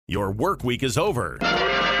Your work week is over. You know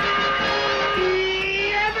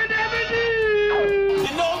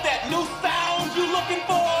that new sound you're looking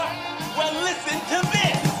for? Well, listen to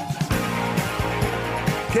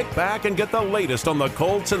this. Kick back and get the latest on the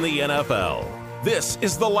Colts and the NFL. This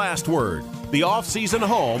is The Last Word, the off-season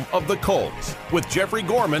home of the Colts, with Jeffrey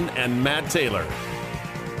Gorman and Matt Taylor.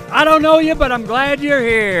 I don't know you, but I'm glad you're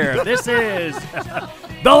here. This is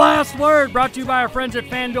The Last Word, brought to you by our friends at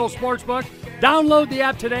FanDuel Sportsbook. Download the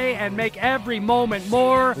app today and make every moment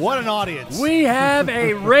more. What an audience. We have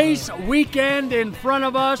a race weekend in front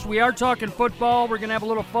of us. We are talking football. We're going to have a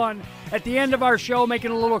little fun at the end of our show,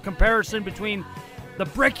 making a little comparison between the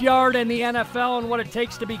Brickyard and the NFL and what it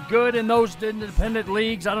takes to be good in those independent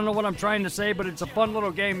leagues. I don't know what I'm trying to say, but it's a fun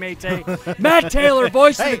little game, mate. Matt Taylor,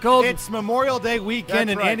 voice of the Colts. It's Memorial Day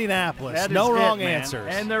weekend in Indianapolis. That no is wrong it, man. answers.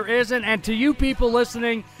 And there isn't. And to you people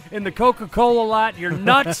listening in the Coca-Cola lot, you're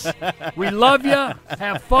nuts. We love you.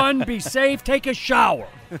 Have fun. Be safe. Take a shower.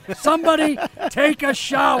 Somebody take a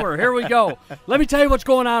shower. Here we go. Let me tell you what's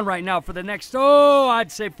going on right now for the next,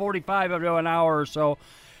 I'd say 45 to an hour or so.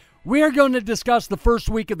 We are going to discuss the first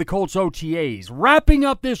week of the Colts OTAs. Wrapping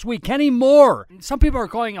up this week, Kenny Moore. Some people are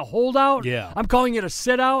calling it a holdout. Yeah. I'm calling it a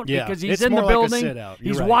sit-out because he's in the more building. like a sit-out.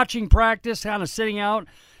 You're He's right. watching practice, kind of sitting out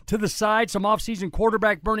to the side. Some offseason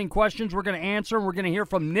quarterback burning questions we're going to answer. We're going to hear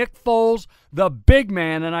from Nick Foles, the big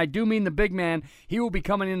man, and I do mean the big man. He will be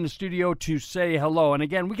coming in the studio to say hello. And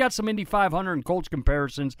again, we got some Indy 500 and Colts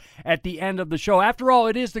comparisons at the end of the show. After all,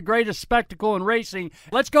 it is the greatest spectacle in racing.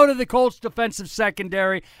 Let's go to the Colts defensive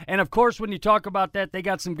secondary. And of course, when you talk about that, they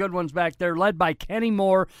got some good ones back there, led by Kenny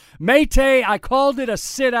Moore. Mate, I called it a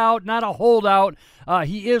sit-out, not a holdout.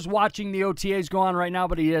 He is watching the OTAs go on right now,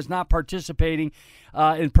 but he is not participating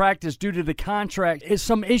in practice due to the contract. Is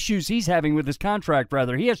some issues he's having with his contract,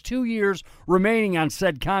 rather. He has 2 years remaining on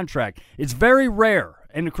said contract. It's very rare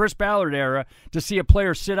in the Chris Ballard era to see a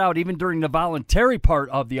player sit out even during the voluntary part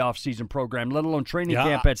of the offseason program, let alone training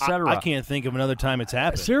camp, etc. I can't think of another time it's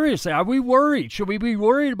happened. Seriously, are we worried? Should we be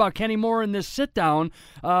worried about Kenny Moore in this sit-down?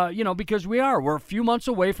 Because we are. We're a few months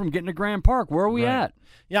away from getting to Grand Park. Where are we at?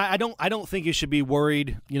 Yeah, I don't think you should be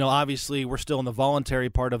worried. Obviously, we're still in the voluntary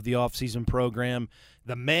part of the offseason program.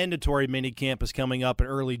 The mandatory minicamp is coming up in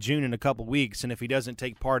early June in a couple weeks, and if he doesn't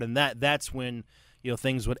take part in that, that's when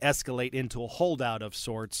things would escalate into a holdout of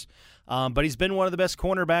sorts. But he's been one of the best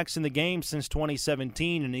cornerbacks in the game since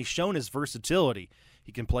 2017, and he's shown his versatility.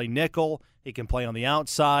 He can play nickel. He can play on the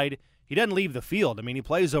outside. He doesn't leave the field. I mean, he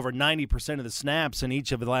plays over 90% of the snaps in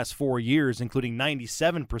each of the last 4 years, including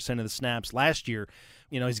 97% of the snaps last year.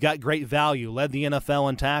 He's got great value. Led the NFL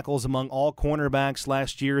in tackles among all cornerbacks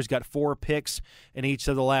last year. He's got 4 picks in each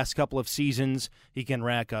of the last couple of seasons. He can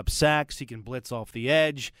rack up sacks. He can blitz off the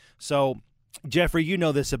edge. So, Jeffrey, you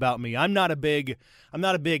know this about me. I'm not a big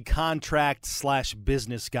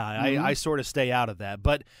contract/business guy. I sort of stay out of that.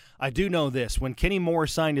 But I do know this. When Kenny Moore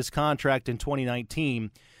signed his contract in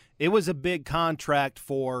 2019, it was a big contract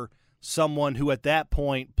for someone who at that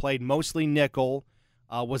point played mostly nickel,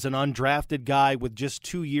 was an undrafted guy with just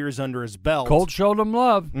 2 years under his belt. Colts showed him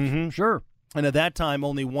love. Mm-hmm. Sure. And at that time,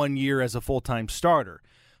 only 1 year as a full-time starter.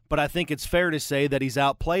 But I think it's fair to say that he's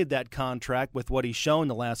outplayed that contract with what he's shown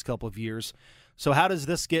the last couple of years. So how does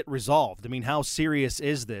this get resolved? I mean, how serious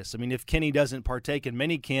is this? I mean, if Kenny doesn't partake in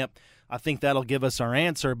minicamp, I think that'll give us our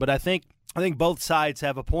answer. But I think both sides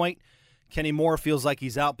have a point. Kenny Moore feels like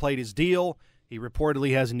he's outplayed his deal. He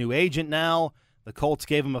reportedly has a new agent now. The Colts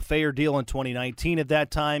gave him a fair deal in 2019 at that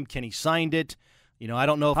time. Kenny signed it. I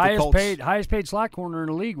don't know if the Colts highest paid slot corner in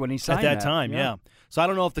the league when he signed at that time. Yeah. So I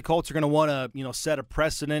don't know if the Colts are going to want to set a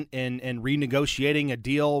precedent in renegotiating a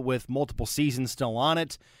deal with multiple seasons still on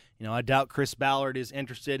it. I doubt Chris Ballard is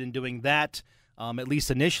interested in doing that. At least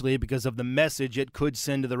initially, because of the message it could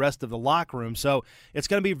send to the rest of the locker room. So it's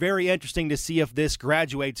going to be very interesting to see if this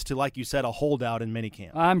graduates to, like you said, a holdout in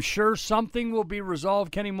minicamp. I'm sure something will be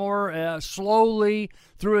resolved. Kenny Moore, slowly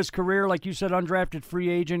through his career, like you said, undrafted free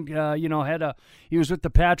agent. He was with the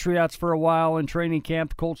Patriots for a while in training camp.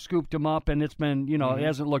 The Colts scooped him up, and it's been, he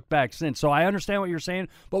hasn't looked back since. So I understand what you're saying.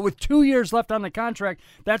 But with 2 years left on the contract,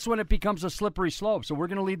 that's when it becomes a slippery slope. So we're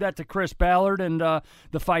going to leave that to Chris Ballard and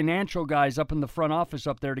the financial guys up in the front office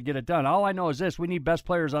up there to get it done. All I know is this: we need best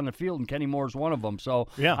players on the field, and Kenny Moore's one of them. So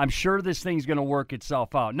yeah. I'm sure this thing's going to work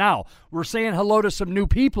itself out. Now, we're saying hello to some new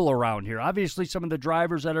people around here. Obviously, some of the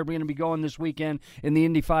drivers that are going to be going this weekend in the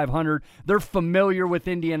Indy 500, they're familiar with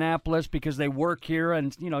Indianapolis because they work here,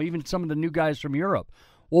 and even some of the new guys from Europe.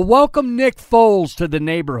 Well, welcome Nick Foles to the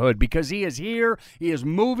neighborhood because he is here. He is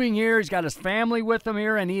moving here. He's got his family with him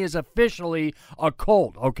here, and he is officially a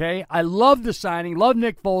Colt, okay? I love the signing. Love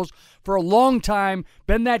Nick Foles. for a long time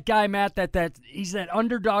been that guy, Matt, that he's that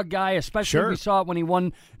underdog guy, especially we saw it when he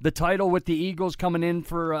won the title with the Eagles, coming in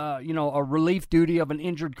for a relief duty of an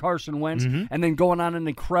injured Carson Wentz, and then going on an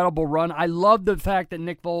incredible run. I love the fact that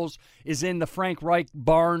Nick Foles is in the Frank Reich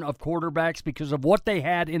barn of quarterbacks because of what they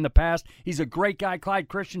had in the past. He's a great guy. Clyde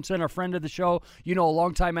Christensen, our friend of the show, a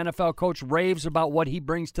longtime NFL coach, raves about what he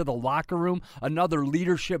brings to the locker room, another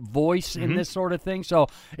leadership voice in this sort of thing. So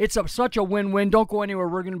it's such a win-win. Don't go anywhere.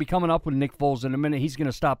 We're going to be coming up with Nick Foles in a minute. He's going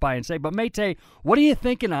to stop by and say, but Mate, what are you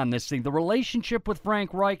thinking on this thing? The relationship with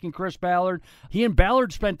Frank Reich and Chris Ballard. He and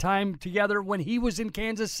Ballard spent time together when he was in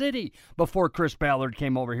Kansas City before Chris Ballard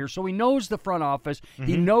came over here. So he knows the front office.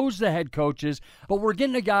 He knows the head coaches. But we're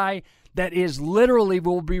getting a guy that is literally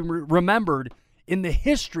will be remembered in the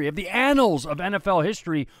history of the annals of NFL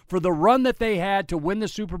history for the run that they had to win the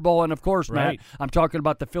Super Bowl. And, of course, Matt, I'm talking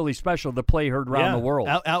about the Philly special, the play heard around the world.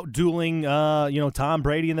 Out-dueling, Tom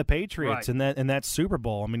Brady and the Patriots in that Super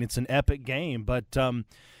Bowl. I mean, it's an epic game. But,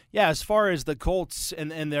 as far as the Colts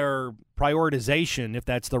and their prioritization, if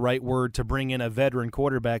that's the right word, to bring in a veteran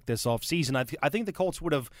quarterback this offseason, I think the Colts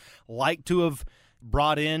would have liked to have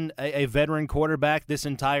brought in a veteran quarterback this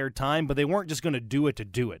entire time, but they weren't just going to do it to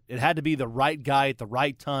do it. It had to be the right guy at the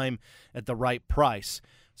right time at the right price.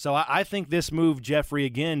 So I think this move, Jeffrey,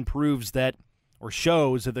 again proves that or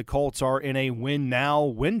shows that the Colts are in a win-now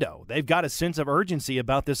window. They've got a sense of urgency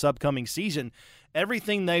about this upcoming season.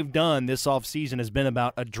 Everything they've done this offseason has been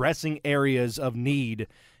about addressing areas of need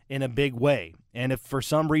in a big way. And if for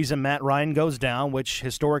some reason Matt Ryan goes down, which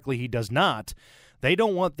historically he does not, they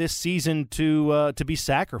don't want this season to be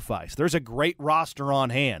sacrificed. There's a great roster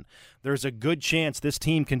on hand. There's a good chance this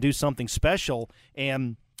team can do something special.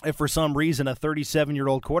 And if for some reason a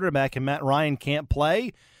 37-year-old quarterback and Matt Ryan can't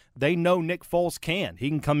play, they know Nick Foles can. He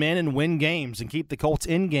can come in and win games and keep the Colts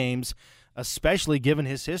in games, especially given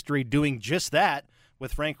his history doing just that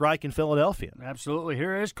with Frank Reich in Philadelphia. Absolutely.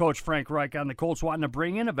 Here is Coach Frank Reich on the Colts wanting to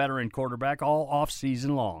bring in a veteran quarterback all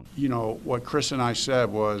offseason long. What Chris and I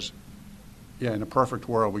said was, in a perfect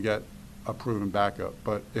world, we get a proven backup.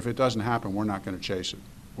 But if it doesn't happen, we're not going to chase it.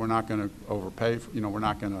 We're not going to overpay. We're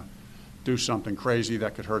not going to do something crazy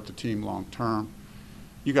that could hurt the team long term.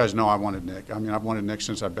 You guys know I wanted Nick. I mean, I've wanted Nick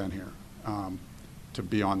since I've been here to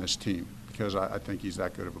be on this team because I think he's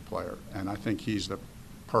that good of a player. And I think he's the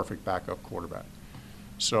perfect backup quarterback.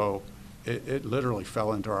 So it literally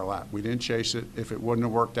fell into our lap. We didn't chase it. If it wouldn't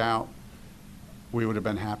have worked out, we would have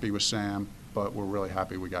been happy with Sam. But we're really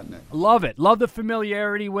happy we got Nick. Love it. Love the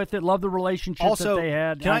familiarity with it. Love the relationship also, that they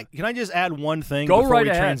had. Can I just add one thing before we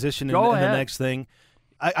transition into the next thing?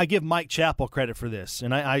 I give Mike Chappell credit for this,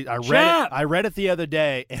 and I read it the other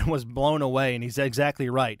day and was blown away, and he's exactly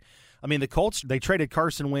right. I mean, the Colts, they traded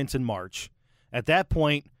Carson Wentz in March. At that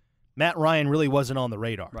point, Matt Ryan really wasn't on the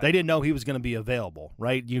radar. Right. They didn't know he was going to be available,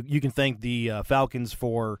 right? You can thank the Falcons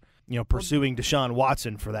for pursuing Deshaun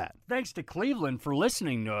Watson for that. Thanks to Cleveland for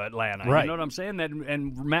listening to Atlanta. Right. You know what I'm saying?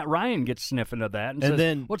 And Matt Ryan gets sniffing at that and says,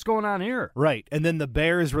 then, what's going on here? Right. And then the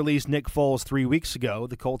Bears released Nick Foles 3 weeks ago.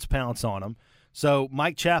 The Colts pounce on him. So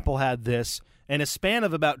Mike Chappell had this. In a span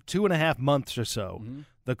of about 2.5 months or so,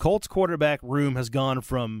 the Colts quarterback room has gone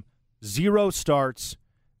from 0 starts,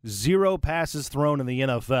 0 passes thrown in the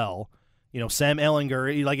NFL. Sam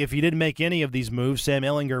Ehlinger, like if he didn't make any of these moves, Sam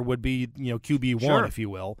Ehlinger would be, QB1, if you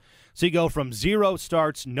will. So you go from 0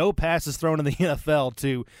 starts, no passes thrown in the NFL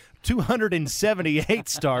to 278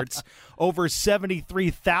 starts, over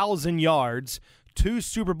 73,000 yards, 2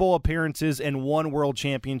 Super Bowl appearances, and 1 World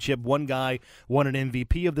Championship. One guy won an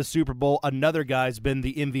MVP of the Super Bowl. Another guy's been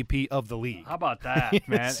the MVP of the league. How about that,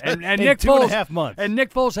 man? and Nick Foles, 2.5 months. And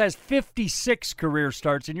Nick Foles has 56 career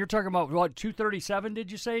starts, and you're talking about, what, 237,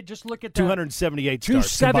 did you say? Just look at that. 278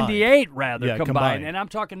 starts. 278, combined. And I'm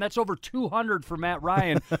talking, that's over 200 for Matt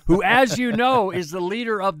Ryan, who, as you know, is the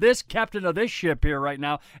leader of this, captain of this ship here right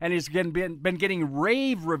now, and has been getting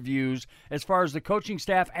rave reviews as far as the coaching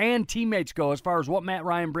staff and teammates go, as far as what Matt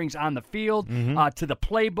Ryan brings on the field, to the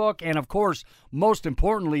playbook, and, of course, most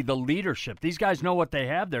importantly, the leadership. These guys know what they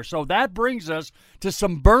have there. So that brings us to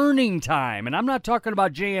some burning time. And I'm not talking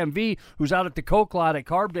about JMV, who's out at the Coke lot at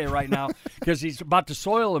Carb Day right now because he's about to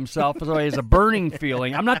soil himself, so he has a burning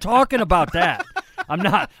feeling. I'm not talking about that. I'm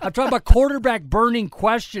not. I'm talking about quarterback burning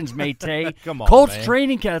questions, mate. Come on, Colts man.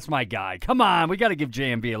 training camp. That's my guy. Come on. We got to give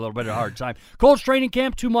JMB a little bit of a hard time. Colts training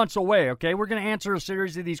camp 2 months away, okay? We're going to answer a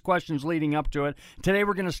series of these questions leading up to it. Today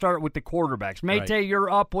we're going to start with the quarterbacks. Mate, Right. you're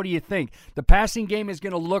up. What do you think the passing game is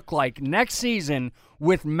going to look like next season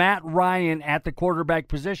with Matt Ryan at the quarterback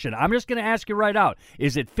position? I'm just going to ask you right out.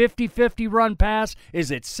 Is it 50-50 run pass? Is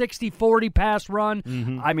it 60-40 pass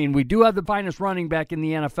run? I mean, we do have the finest running back in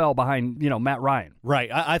the NFL behind, Matt Ryan. Right.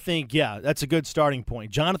 I think, yeah, that's a good starting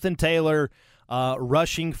point. Jonathan Taylor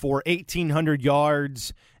rushing for 1,800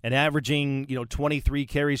 yards and averaging, 23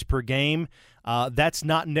 carries per game. That's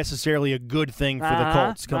not necessarily a good thing for the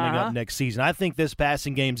Colts coming up next season. I think this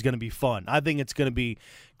passing game is going to be fun. I think it's going to be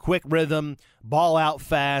quick rhythm, ball out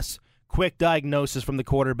fast, quick diagnosis from the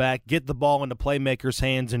quarterback, get the ball into playmakers'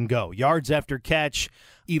 hands and go. Yards after catch,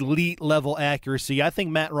 elite level accuracy. I think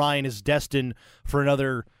Matt Ryan is destined for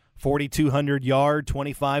another 4,200-yard,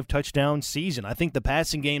 25-touchdown season. I think the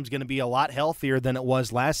passing game is going to be a lot healthier than it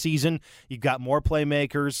was last season. You've got more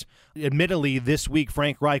playmakers. Admittedly, this week,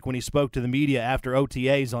 Frank Reich, when he spoke to the media after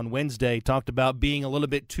OTAs on Wednesday, talked about being a little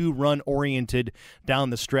bit too run-oriented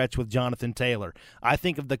down the stretch with Jonathan Taylor. I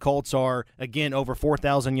think if the Colts are, again, over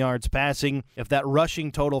 4,000 yards passing, if that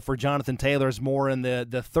rushing total for Jonathan Taylor is more in the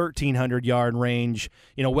 1,300-yard range,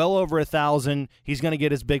 well over 1,000, he's going to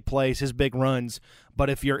get his big plays, his big runs. But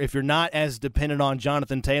if you're not as dependent on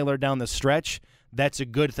Jonathan Taylor down the stretch, that's a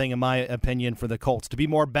good thing in my opinion for the Colts. To be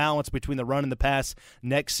more balanced between the run and the pass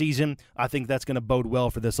next season, I think that's going to bode well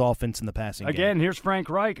for this offense in the passing game. Again, here's Frank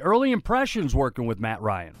Reich. Early impressions working with Matt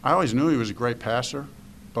Ryan. I always knew he was a great passer,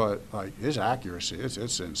 but his accuracy, it's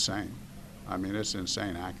insane. I mean, it's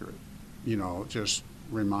insane accurate. Just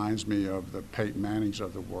reminds me of the Peyton Mannings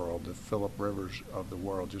of the world, the Phillip Rivers of the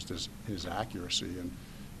world, just his accuracy. And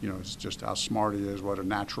it's just how smart he is, what a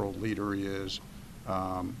natural leader he is,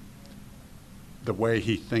 the way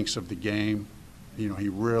he thinks of the game. He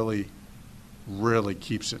really, really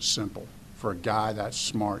keeps it simple. For a guy that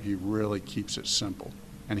smart, he really keeps it simple,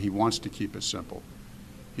 and he wants to keep it simple.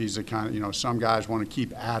 He's the kind of, some guys want to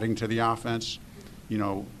keep adding to the offense.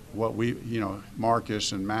 What we,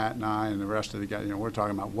 Marcus and Matt and I and the rest of the guys, we're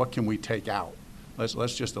talking about what can we take out?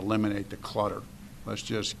 Let's just eliminate the clutter. Let's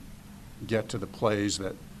just get to the plays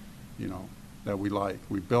that we like.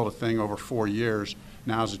 We built a thing over 4 years.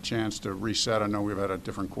 Now's a chance to reset. I know we've had a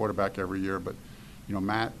different quarterback every year, but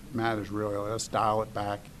Matt is really, let's dial it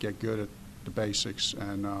back, get good at the basics,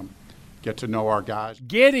 and get to know our guys.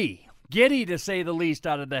 Giddy, to say the least,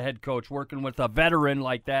 out of the head coach, working with a veteran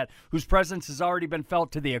like that, whose presence has already been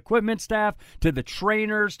felt to the equipment staff, to the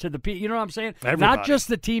trainers, to the people. You know what I'm saying? Everybody. Not just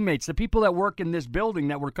the teammates, the people that work in this building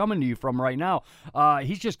that we're coming to you from right now.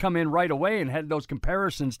 He's just come in right away and had those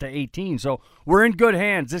comparisons to 18. So we're in good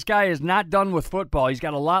hands. This guy is not done with football. He's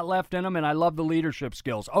got a lot left in him, and I love the leadership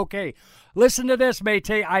skills. Okay, listen to this,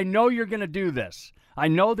 Mate. I know you're going to do this. I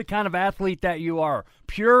know the kind of athlete that you are.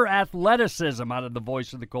 Pure athleticism out of the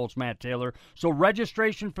voice of the Colts, Matt Taylor. So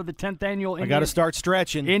registration for the 10th annual I got to start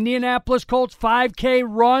stretching. Indianapolis Colts 5K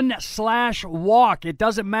run/walk. It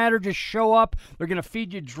doesn't matter. Just show up. They're going to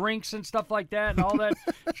feed you drinks and stuff like that and all that.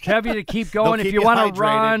 Have you to keep going. They'll If keep you you want to hydrated.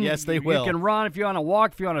 run, Yes, they will. You can run. If you want to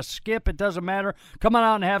walk, if you want to skip, it doesn't matter. Come on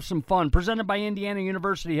out and have some fun. Presented by Indiana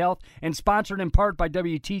University Health and sponsored in part by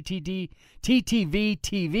WTTV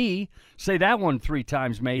TV. Say that one 3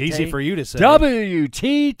 times, mate. Easy for you to say.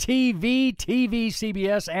 WTTV TV,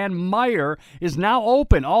 CBS, and Meyer is now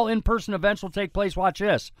open. All in-person events will take place. Watch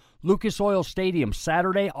this. Lucas Oil Stadium,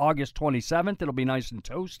 Saturday, August 27th. It'll be nice and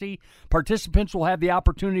toasty. Participants will have the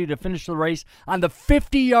opportunity to finish the race on the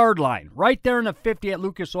 50-yard line. Right there in the 50 at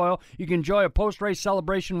Lucas Oil. You can enjoy a post-race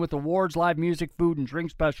celebration with awards, live music, food, and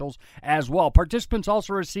drink specials as well. Participants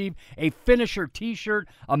also receive a finisher T-shirt,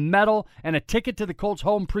 a medal, and a ticket to the Colts'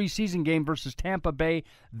 home preseason game versus Tampa Bay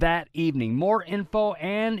that evening. More info,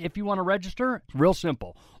 and if you want to register, it's real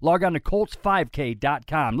simple. Log on to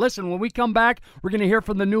Colts5K.com. Listen, when we come back, we're going to hear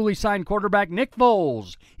from the newly signed quarterback, Nick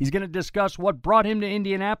Foles. He's going to discuss what brought him to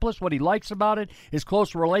Indianapolis, what he likes about it, his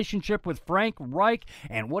close relationship with Frank Reich,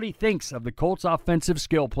 and what he thinks of the Colts' offensive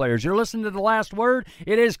skill players. You're listening to The Last Word.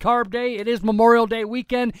 It is Carb Day. It is Memorial Day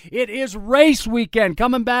weekend. It is race weekend.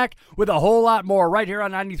 Coming back with a whole lot more right here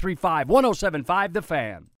on 93.5, 107.5 The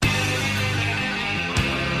Fan.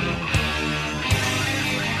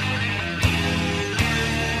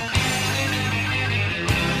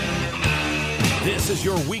 This is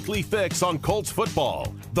your weekly fix on Colts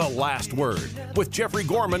football. The Last Word with Jeffrey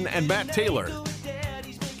Gorman and Matt Taylor.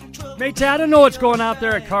 Mate, I don't know what's going out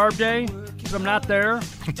there at Carb Day, because I'm not there.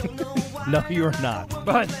 No, you're not.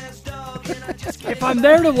 But if I'm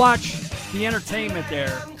there to watch the entertainment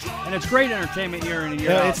there, and it's great entertainment year in and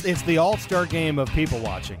year out. It's the all-star game of people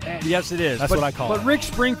watching. Yes, it is. That's what I call it. But Rick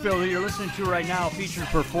Springfield, who you're listening to right now, featured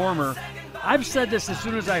performer. I've said this as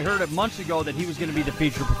soon as I heard it months ago that he was going to be the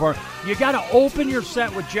featured performer. You got to open your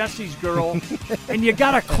set with Jesse's Girl, and you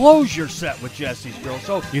got to close your set with Jesse's Girl.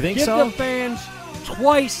 So you think give so? the fans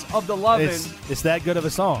twice of the loving. It's that good of a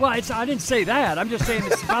song. Well, I didn't say that. I'm just saying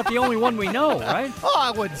it's about the only one we know, right? Oh,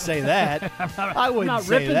 I wouldn't say that. I wouldn't I'm not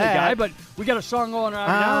say ripping that. the guy, but we got a song going on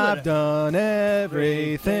now. I've done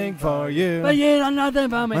everything for you. But you done nothing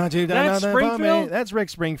for me. But you done That's nothing for me. Springfield? That's Rick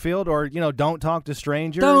Springfield, or Don't Talk to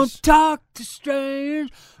Strangers. Don't talk to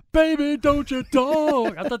strangers, baby, don't you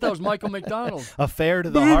talk. I thought that was Michael McDonald. Affair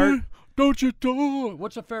to the Heart. Don't you talk.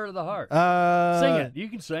 What's Affair to the Heart? Sing it. You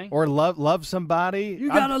can sing. Or love somebody. You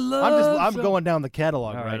gotta love I'm some- going down the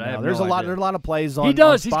catalog All right right, I now. have There's no a lot. idea. There's a lot of plays on. He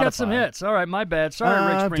does. On He's got some Spotify. hits. All right, my bad. Sorry,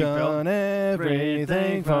 Rick I've Springfield. done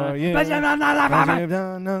everything for you. But you've done nothing for me. You've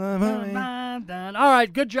done nothing for me. All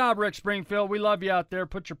right, good job, Rick Springfield. We love you out there.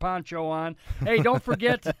 Put your poncho on. Hey, don't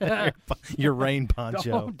forget Your rain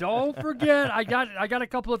poncho. Don't forget. I got a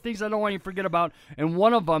couple of things I don't want you to forget about, and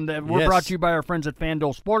one of them that we're Yes. brought to you by our friends at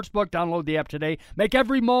FanDuel Sportsbook. Download the app today. Make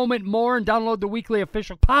every moment more, and download the weekly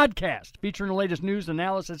official podcast featuring the latest news,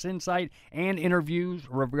 analysis, insight, and interviews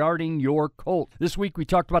regarding your Colts. This week we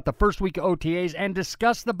talked about the first week of OTAs and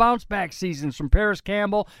discussed the bounce-back seasons from Paris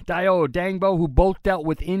Campbell, Dio Dangbo, who both dealt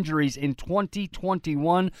with injuries in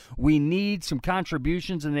 2021. We need some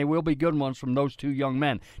contributions, and they will be good ones from those two young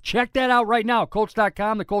men. Check that out right now,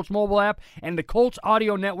 Colts.com, the Colts mobile app, and the Colts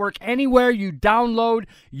Audio Network, anywhere you download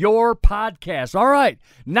your podcast. All right,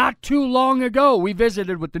 not too long ago, we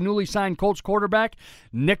visited with the newly signed Colts quarterback,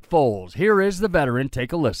 Nick Foles. Here is the veteran.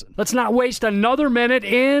 Take a listen. Let's not waste another minute.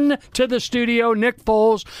 Into the studio, Nick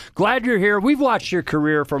Foles. Glad you're here. We've watched your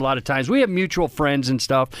career for a lot of times. We have mutual friends and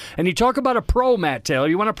stuff. And you talk about a pro, Matt Taylor.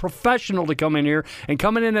 You want a professional to come in here and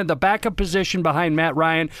coming in at the backup position behind Matt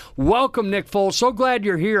Ryan. Welcome, Nick Foles. So glad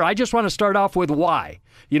you're here. I just want to start off with why.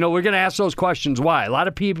 We're going to ask those questions. Why? A lot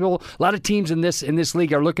of people, a lot of teams in this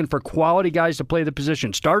league are looking for quality guys to play the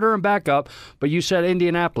position, starter and backup. But you said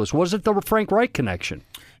Indianapolis. Was it the Frank Reich connection?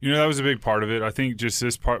 That was a big part of it. I think just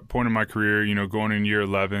this point in my career, going in year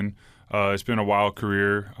 11, it's been a wild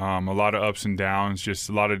career. A lot of ups and downs, just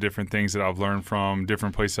a lot of different things that I've learned from,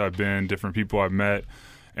 different places I've been, different people I've met.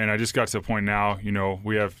 And I just got to the point now,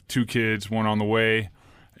 we have 2 kids, one on the way,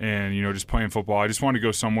 and, just playing football. I just want to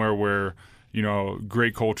go somewhere where –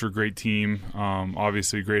 great culture, great team,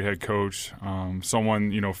 obviously great head coach,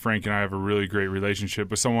 someone, Frank and I have a really great relationship,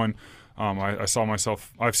 but someone I've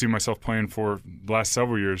seen myself playing for the last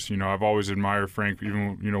several years. I've always admired Frank,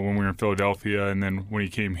 even, when we were in Philadelphia and then when he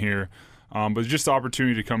came here. But just the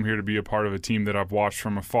opportunity to come here to be a part of a team that I've watched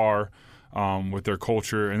from afar, with their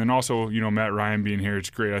culture. And then also, Matt Ryan being here, it's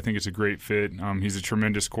great. I think it's a great fit. He's a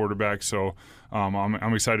tremendous quarterback, so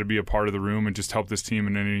I'm excited to be a part of the room and just help this team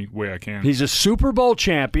in any way I can. He's a Super Bowl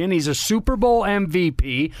champion. He's a Super Bowl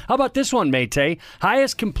MVP. How about this one, Mate?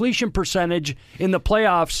 Highest completion percentage in the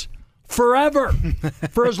playoffs forever.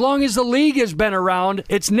 For as long as the league has been around,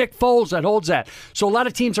 it's Nick Foles that holds that. So a lot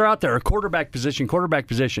of teams are out there, quarterback position.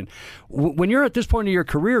 When you're at this point in your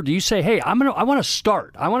career, do you say, hey, I want to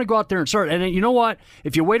start. I want to go out there and start. And you know what?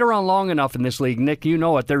 If you wait around long enough in this league, Nick,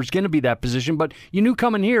 there's going to be that position. But you knew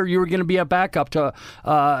coming here you were going to be a backup to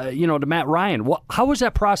Matt Ryan. How was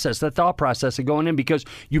that process, that thought process of going in? Because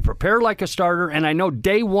you prepare like a starter, and I know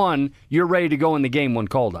day one you're ready to go in the game when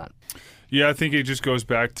called on. Yeah, I think it just goes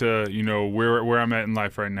back to, where I'm at in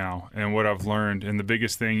life right now and what I've learned. And the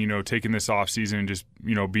biggest thing, taking this off season, just,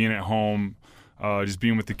 being at home, just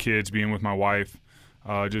being with the kids, being with my wife.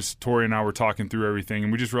 Just Tori and I were talking through everything,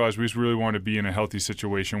 and we just realized we just really want to be in a healthy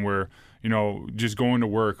situation where, just going to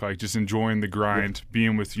work, like just enjoying the grind,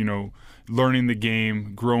 being with, learning the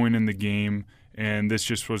game, growing in the game. And this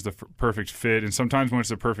just was the perfect fit. And sometimes when it's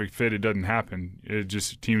a perfect fit, it doesn't happen. It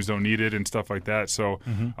just teams don't need it and stuff like that. So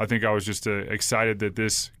I think I was just excited that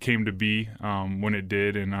this came to be when it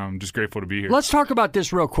did, and I'm just grateful to be here. Let's talk about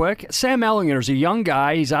this real quick. Sam Ehlinger is a young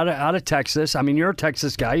guy. He's out of Texas. I mean, you're a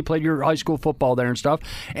Texas guy. You played your high school football there and stuff.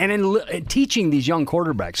 And in teaching these young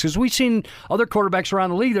quarterbacks, because we've seen other quarterbacks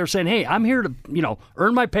around the league, they're saying, hey, I'm here to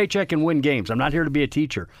earn my paycheck and win games. I'm not here to be a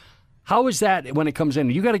teacher. How is that when it comes in?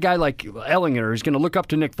 You got a guy like Ehlinger who's going to look up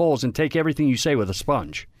to Nick Foles and take everything you say with a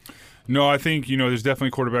sponge. No, I think, there's definitely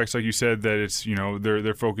quarterbacks, like you said, that it's,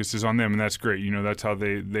 their focus is on them, and that's great. That's how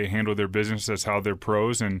they handle their business. That's how they're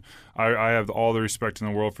pros, and I have all the respect in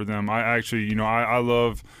the world for them. I actually, I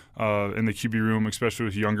love in the QB room, especially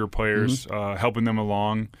with younger players, helping them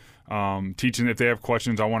along. teaching. If they have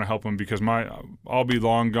questions, I want to help them because I'll be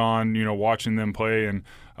long gone, watching them play. And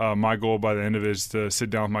my goal by the end of it is to sit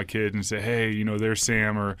down with my kids and say, hey, there's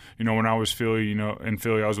Sam. Or, when I was in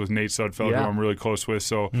Philly, I was with Nate Sudfeld, who I'm really close with.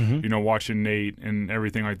 So, watching Nate and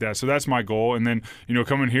everything like that. So that's my goal. And then,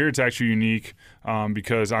 coming here, it's actually unique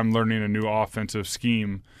because I'm learning a new offensive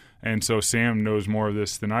scheme. And so Sam knows more of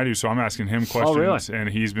this than I do, so I'm asking him questions, and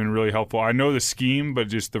he's been really helpful. I know the scheme, but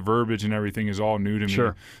just the verbiage and everything is all new to me.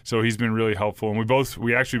 Sure. So he's been really helpful. And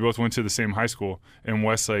we actually both went to the same high school in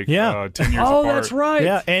Westlake 10 years apart. That's right.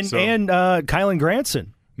 Yeah, and Kylan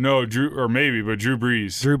Granson. No, Drew Brees.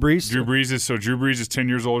 Drew Brees? Drew Brees is 10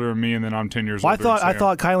 years older than me, and then I'm 10 years older than Sam. I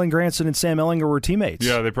thought Kylan Granson and Sam Ellinger were teammates.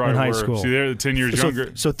 Yeah, they probably in high were. school. See, they're 10 years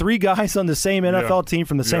younger. So 3 guys on the same NFL team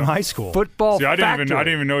from the same high school. Football I didn't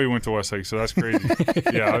even know he went to Westlake, so that's crazy.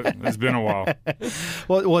 Yeah, it's been a while.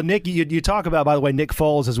 Well, Nick, you talk about, by the way, Nick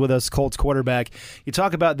Foles is with us, Colts quarterback. You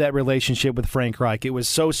talk about that relationship with Frank Reich. It was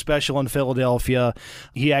so special in Philadelphia.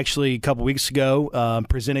 He actually, a couple weeks ago,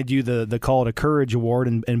 presented you the Call to Courage Award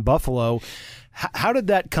in Buffalo. How did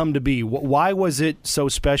that come to be? Why was it so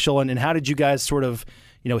special, and how did you guys sort of,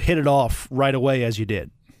 hit it off right away as you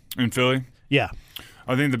did? In Philly? Yeah.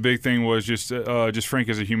 I think the big thing was just Frank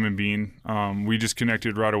as a human being. We just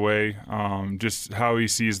connected right away, just how he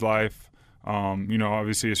sees life.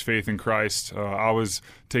 Obviously his faith in Christ. I was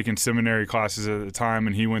taking seminary classes at the time,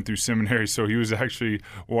 and he went through seminary, so he was actually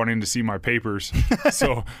wanting to see my papers.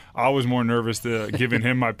 So I was more nervous giving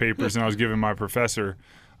him my papers than I was giving my professor.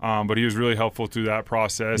 But he was really helpful through that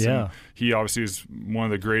process. Yeah. And he obviously is one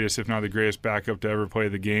of the greatest, if not the greatest, backup to ever play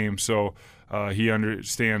the game. So he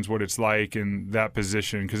understands what it's like in that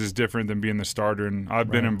position because it's different than being the starter. And I've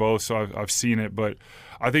been in both, so I've seen it. But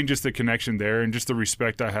I think just the connection there and just the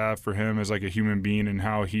respect I have for him as like a human being and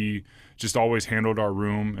how he just always handled our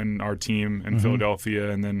room and our team in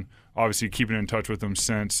Philadelphia, and then obviously keeping in touch with him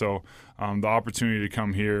since. So the opportunity to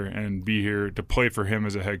come here and be here to play for him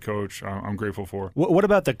as a head coach, I'm grateful for. What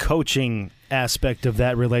about the coaching aspect of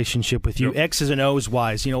that relationship with you? Yep. X's and O's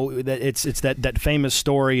wise, it's that famous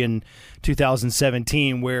story in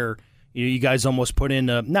 2017 where you guys almost put in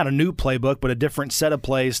not a new playbook, but a different set of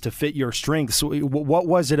plays to fit your strengths. What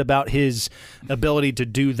was it about his ability to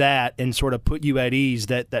do that and sort of put you at ease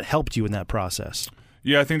that helped you in that process?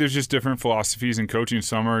 Yeah, I think there's just different philosophies in coaching.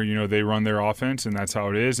 Some are, they run their offense, and that's how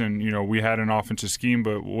it is. And, we had an offensive scheme,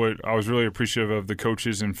 but what I was really appreciative of the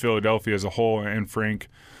coaches in Philadelphia as a whole, and Frank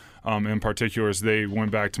in particular, is they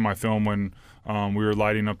went back to my film when we were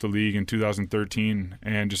lighting up the league in 2013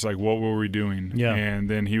 and just like, what were we doing? Yeah. And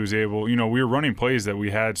then he was able, we were running plays that we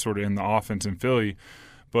had sort of in the offense in Philly,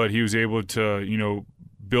 but he was able to,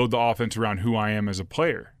 build the offense around who I am as a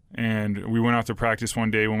player. And we went out to practice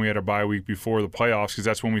one day when we had a bye week before the playoffs because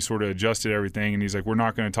that's when we sort of adjusted everything. And he's like, we're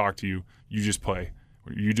not going to talk to you. You just play.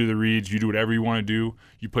 You do the reads. You do whatever you want to do.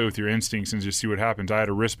 You play with your instincts and just see what happens. I had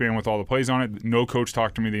a wristband with all the plays on it. No coach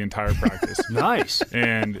talked to me the entire practice. Nice.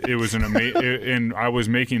 And it was and I was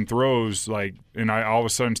making throws and I all of a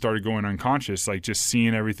sudden started going unconscious, just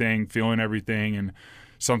seeing everything, feeling everything, and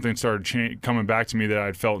something started coming back to me that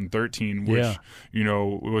I'd felt in 13, which,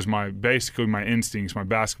 was basically my instincts, my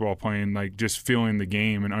basketball playing, just feeling the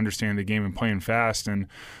game and understanding the game and playing fast. And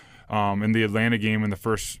in the Atlanta game, in the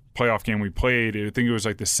first playoff game we played, I think it was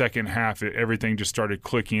the second half, everything just started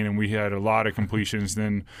clicking and we had a lot of completions.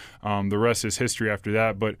 Then the rest is history after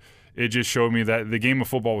that. But it just showed me that the game of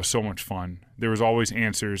football was so much fun. There was always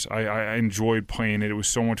answers. I enjoyed playing it. It was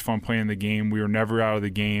so much fun playing the game. We were never out of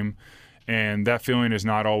the game. And that feeling is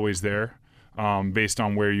not always there based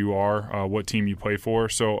on where you are, what team you play for.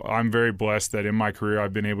 So I'm very blessed that in my career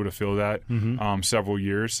I've been able to feel that several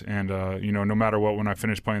years. And, no matter what, when I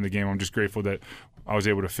finish playing the game, I'm just grateful that I was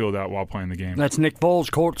able to feel that while playing the game. That's Nick Foles,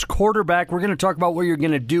 Colts quarterback. We're going to talk about what you're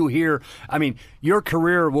going to do here. I mean, your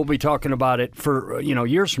career, we'll be talking about it for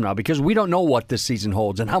years from now because we don't know what this season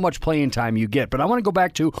holds and how much playing time you get. But I want to go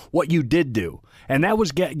back to what you did do, and that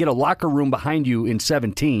was get a locker room behind you in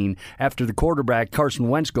 2017 after the quarterback, Carson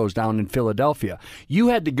Wentz, goes down in Philadelphia. You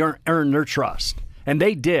had to earn their trust. And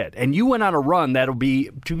they did. And you went on a run that'll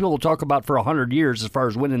be, people will talk about for 100 years as far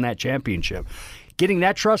as winning that championship. Getting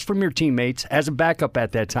that trust from your teammates as a backup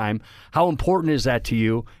at that time, how important is that to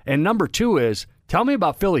you? And number two is, tell me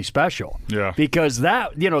about Philly Special. Yeah. Because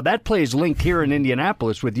that play is linked here in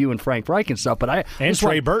Indianapolis with you and Frank Reich and stuff. But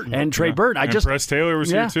Trey Burton. And Trey Burton. And Press Taylor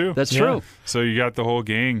was here too. That's true. So you got the whole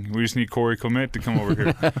gang. We just need Corey Clement to come over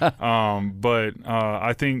here. But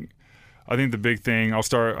I think the big thing, I'll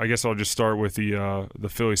just start with the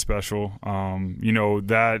Philly Special.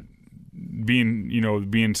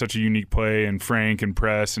 being such a unique play and Frank and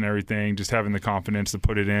press and everything, just having the confidence to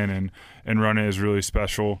put it in and run it is really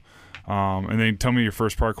special. And then tell me your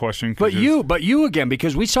first part question. But you again,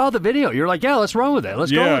 because we saw the video. You're like, yeah, let's run with it.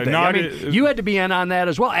 Let's go with it. You had to be in on that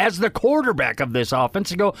as well as the quarterback of this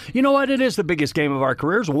offense and go, you know what, it is the biggest game of our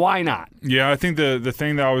careers. Why not? Yeah, I think the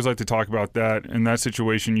thing that I always like to talk about that in that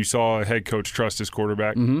situation, you saw a head coach trust his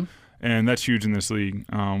quarterback. Mm-hmm. And that's huge in this league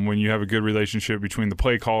when you have a good relationship between the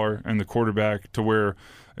play caller and the quarterback to where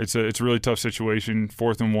it's a really tough situation,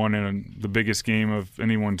 4th and 1 in the biggest game of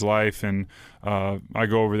anyone's life. And I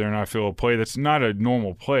go over there and I feel a play that's not a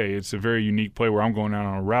normal play. It's a very unique play where I'm going out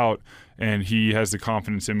on a route and he has the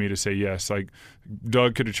confidence in me to say yes. Like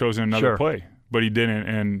Doug could have chosen another play, but he didn't,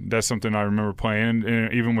 and that's something I remember playing.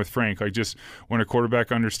 And even with Frank, like just when a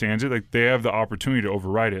quarterback understands it, like they have the opportunity to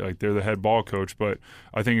override it. Like they're the head ball coach, but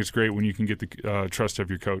I think it's great when you can get the trust of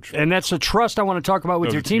your coach. And that's the trust I want to talk about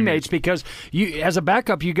with your teammates because you, as a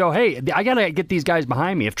backup, you go, hey, I got to get these guys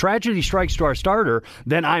behind me. If tragedy strikes to our starter,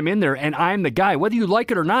 then I'm in there, and I'm the guy. Whether you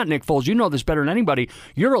like it or not, Nick Foles, you know this better than anybody.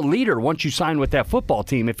 You're a leader once you sign with that football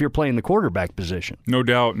team if you're playing the quarterback position. No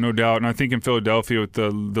doubt. And I think in Philadelphia with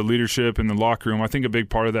the leadership and the locker room, I think a big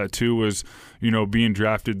part of that too was, being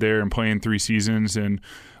drafted there and playing 3 seasons. And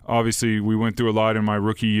obviously we went through a lot in my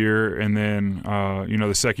rookie year, and then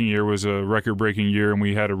the second year was a record-breaking year, and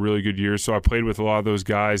we had a really good year. So I played with a lot of those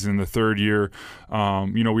guys. In the third year, we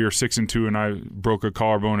were 6-2, and I broke a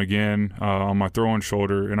collarbone again on my throwing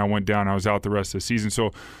shoulder, and I went down. I was out the rest of the season.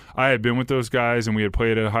 So I had been with those guys, and we had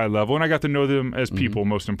played at a high level, and I got to know them as people,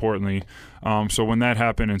 most importantly. So when that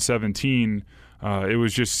happened in 2017, it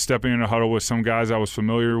was just stepping in a huddle with some guys I was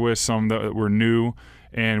familiar with, some that were new,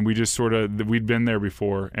 and we just we'd been there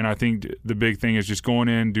before. And I think the big thing is just going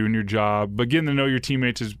in, doing your job, but getting to know your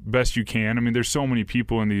teammates as best you can. I mean, there's so many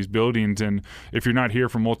people in these buildings, and if you're not here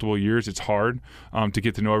for multiple years, it's hard to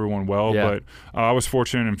get to know everyone well. Yeah. But I was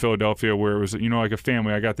fortunate in Philadelphia where it was, like a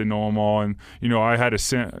family. I got to know them all, and I had a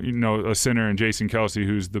center in Jason Kelce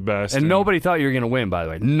who's the best. And nobody thought you were going to win, by the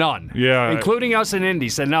way. None. Yeah. Including us in Indy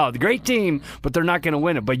said, no, the great team, but they're not going to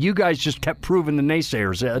win it. But you guys just kept proving the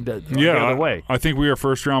naysayers the other way. I think we were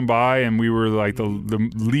first round bye, and we were like the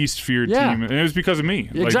least feared team, and it was because of me.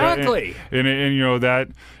 Exactly.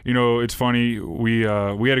 It's funny. We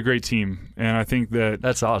had a great team, and I think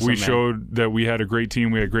that's awesome. We showed that we had a great team.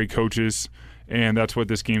 We had great coaches. And that's what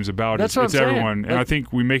this game's about. It's everyone. And I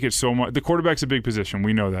think we make it so much. The quarterback's a big position.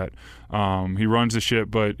 We know that. He runs the ship,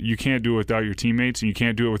 but you can't do it without your teammates, and you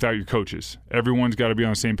can't do it without your coaches. Everyone's got to be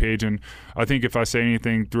on the same page. And I think if I say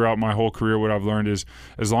anything throughout my whole career, what I've learned is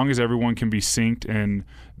as long as everyone can be synced and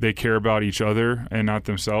they care about each other and not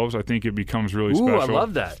themselves, I think it becomes really special. I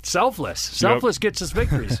love that. Selfless gets us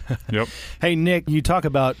victories. Yep. Hey, Nick, you talk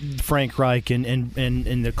about Frank Reich and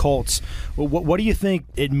the Colts. What do you think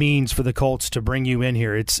it means for the Colts to bring you in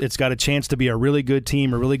here? It's got a chance to be a really good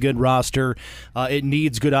team, a really good roster. It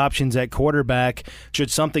needs good options at quarterback. Should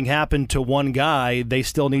something happen to one guy, they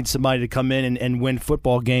still need somebody to come in and win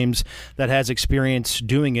football games that has experience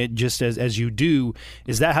doing it just as you do.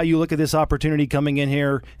 Is that how you look at this opportunity coming in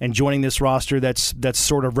here and joining this roster that's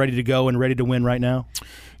sort of ready to go and ready to win right now?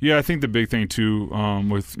 Yeah, I think the big thing too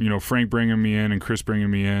with Frank bringing me in and Chris bringing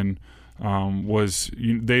me in was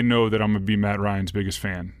they know that I'm going to be Matt Ryan's biggest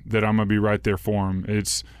fan, that I'm going to be right there for him.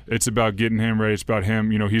 It's about getting him ready. It's about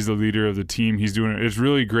him. He's the leader of the team. He's doing it. It's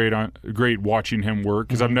really great watching him work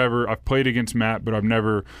because I've played against Matt, but I've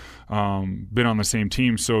never been on the same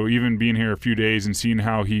team. So even being here a few days and seeing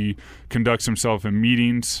how he conducts himself in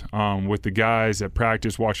meetings with the guys at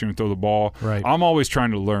practice, watching him throw the ball, right. I'm always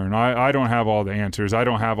trying to learn. I don't have all the answers. I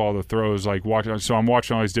don't have all the throws. So I'm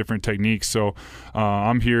watching all these different techniques. So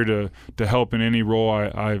I'm here to help in any role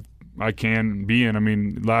I can be in. I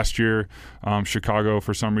mean, last year, Chicago,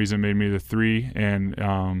 for some reason, made me the 3,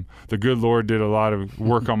 and the good Lord did a lot of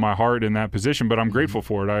work on my heart in that position, but I'm grateful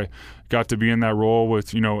for it. I got to be in that role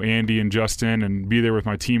with, Andy and Justin and be there with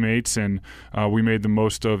my teammates, and we made the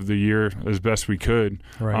most of the year as best we could.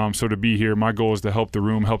 Right. So to be here, my goal is to help the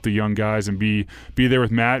room, help the young guys, and be there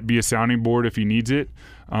with Matt, be a sounding board if he needs it.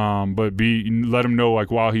 But let him know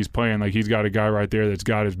while he's playing, he's got a guy right there that's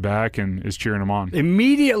got his back and is cheering him on.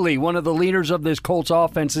 Immediately, one of the leaders of this Colts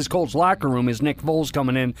offense, this Colts locker room, is Nick Foles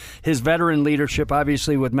coming in. His veteran leadership,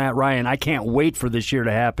 obviously, with Matt Ryan. I can't wait for this year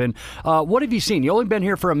to happen. What have you seen? You only been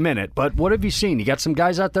here for a minute, but what have you seen? You got some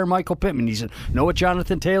guys out there, Michael Pittman. You know what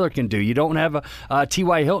Jonathan Taylor can do. You don't have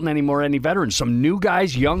T.Y. Hilton anymore, any veterans. Some new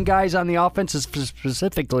guys, young guys on the offense,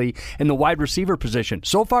 specifically in the wide receiver position.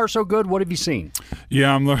 So far, so good. What have you seen?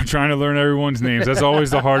 Yeah, I'm trying to learn everyone's names. That's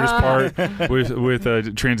always the hardest part with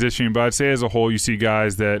transitioning. But I'd say as a whole, you see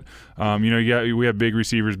guys that, we have big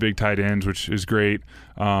receivers, big tight ends, which is great.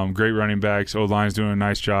 Great running backs. O-line's doing a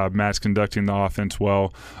nice job. Matt's conducting the offense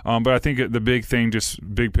well. But I think the big thing, just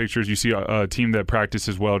big pictures, you see a team that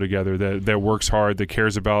practices well together, that works hard, that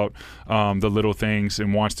cares about the little things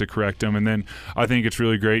and wants to correct them. And then I think it's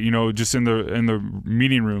really great, just in the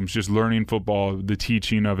meeting rooms, just learning football, the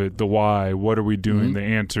teaching of it, the why, what are we doing, the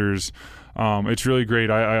answers. It's really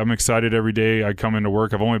great. I'm excited every day I come into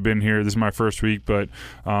work. I've only been here. This is my first week, but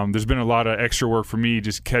there's been a lot of extra work for me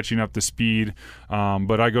just catching up the speed.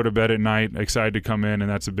 But I go to bed at night excited to come in, and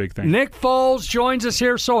that's a big thing. Nick Foles joins us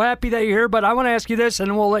here. So happy that you're here. But I want to ask you this, and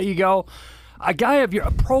then we'll let you go. A guy of your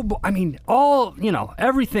Pro Bowl,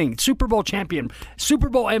 everything, Super Bowl champion, Super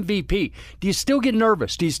Bowl MVP. Do you still get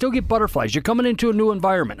nervous? Do you still get butterflies? You're coming into a new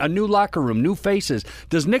environment, a new locker room, new faces.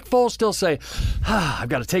 Does Nick Foles still say, I've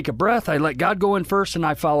got to take a breath, I let God go in first, and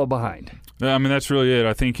I follow behind? Yeah, that's really it.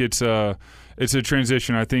 I think it's a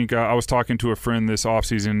transition. I think I was talking to a friend this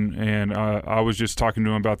offseason, and I was just talking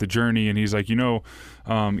to him about the journey, and he's like,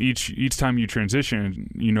 each time you transition,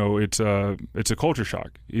 it's a culture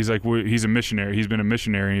shock. He's like, he's a missionary. He's been a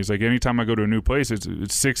missionary. He's like, anytime I go to a new place,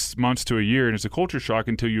 it's 6 months to a year, and it's a culture shock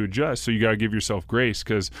until you adjust. So you got to give yourself grace,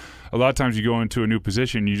 because a lot of times you go into a new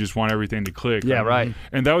position, you just want everything to click. Yeah, right.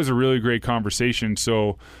 And that was a really great conversation.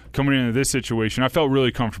 So coming into this situation, I felt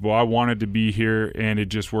really comfortable. I wanted to be here, and it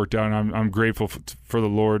just worked out. And I'm grateful for the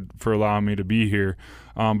Lord for allowing me to be here.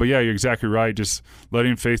 But yeah, you're exactly right. Just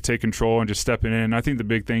letting faith take control and just stepping in. I think the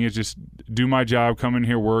big thing is just do my job, come in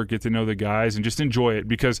here, work, get to know the guys, and just enjoy it.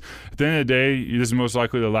 Because at the end of the day, this is most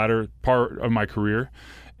likely the latter part of my career.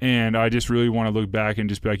 And I just really want to look back and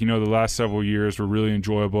just be like, the last several years were really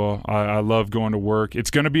enjoyable. I love going to work. It's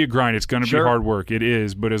going to be a grind. It's going to be hard work. It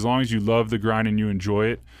is. But as long as you love the grind and you enjoy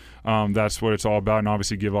it, that's what it's all about, and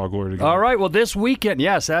obviously give all glory to God. All right, well, this weekend,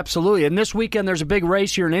 yes, absolutely. And this weekend there's a big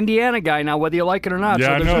race. You're an Indiana guy now, whether you like it or not.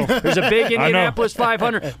 Yeah, so there's a big Indianapolis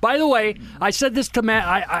 500. By the way, I said this to Matt.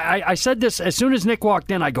 I said this as soon as Nick walked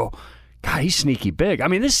in. I go, God, he's sneaky big.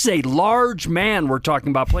 This is a large man we're talking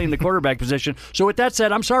about playing the quarterback position. So with that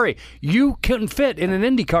said, I'm sorry, you couldn't fit in an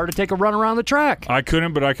Indy car to take a run around the track. I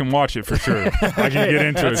couldn't, but I can watch it for sure. I can get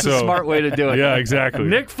into That's a smart way to do it. Yeah, exactly.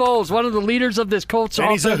 Nick Foles, one of the leaders of this Colts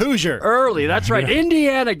offense. And he's a Hoosier. Early, that's right.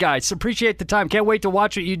 Indiana guys, appreciate the time. Can't wait to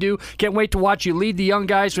watch what you do. Can't wait to watch you lead the young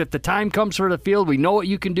guys. If the time comes for the field, we know what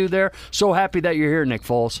you can do there. So happy that you're here, Nick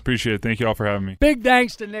Foles. Appreciate it. Thank you all for having me. Big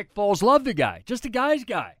thanks to Nick Foles. Love the guy. Just a guy's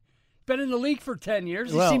guy. Been in the league for 10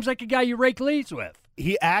 years. He seems like a guy you rake leads with.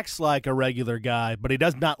 He acts like a regular guy, but he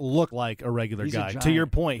does not look like a regular guy. To your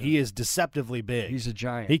point, he is deceptively big. He's a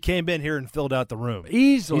giant. He came in here and filled out the room.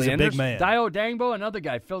 Easily. He's a big man. Dio Dangbo, another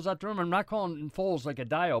guy, fills out the room. I'm not calling Foles like a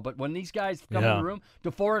Dio, but when these guys come in the room,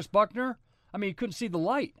 DeForest Buckner, you couldn't see the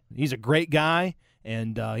light. He's a great guy.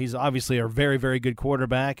 And he's obviously a very, very good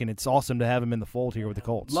quarterback, and it's awesome to have him in the fold here with the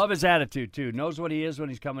Colts. Love his attitude, too. Knows what he is when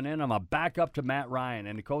he's coming in. I'm a backup to Matt Ryan,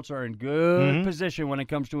 and the Colts are in good position when it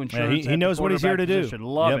comes to insurance. He knows what he's here to do.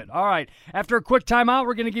 Love it. All right. After a quick timeout,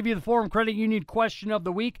 we're going to give you the Forum Credit Union question of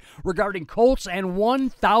the week regarding Colts and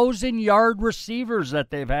 1,000-yard receivers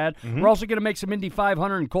that they've had. We're also going to make some Indy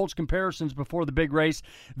 500 and Colts comparisons before the big race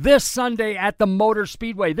this Sunday at the Motor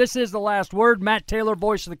Speedway. This is the last word. Matt Taylor,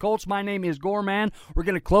 voice of the Colts. My name is Gorman. We're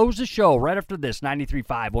going to close the show right after this.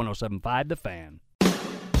 93.5, 107.5, The Fan.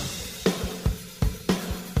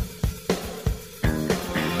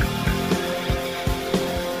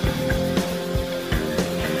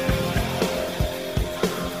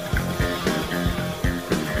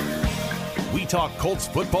 We talk Colts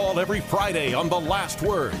football every Friday on The Last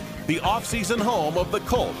Word, the offseason home of the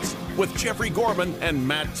Colts, with Jeffrey Gorman and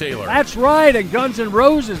Matt Taylor. That's right, and Guns N'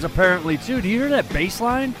 Roses apparently, too. Do you hear that bass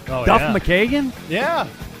line? Oh, Duff yeah. McKagan? Yeah.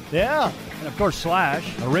 And, of course,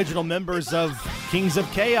 Slash. Original members of Kings of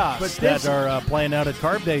Chaos that are playing out at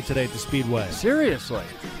Carb Day today at the Speedway. Seriously.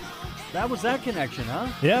 That was that connection, huh?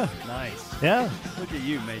 Yeah. Nice. Yeah. Look at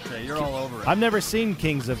you, mate. You're all over it. I've never seen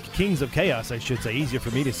Kings of Chaos, I should say. Easier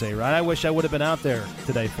for me to say, right? I wish I would have been out there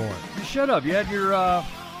today for it. You should have. You had your,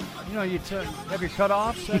 you have your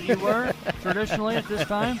cutoffs that you wear traditionally at this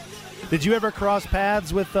time. Did you ever cross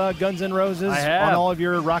paths with Guns N' Roses I have. on all of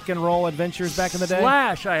your rock and roll adventures back in the day?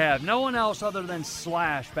 Slash, I have. No one else other than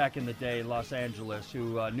Slash back in the day in Los Angeles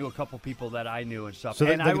who knew a couple people that I knew and stuff. So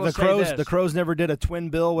and I will Crows, say this. the Crows never did a twin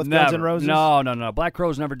bill with Never. Guns N' Roses? No. Black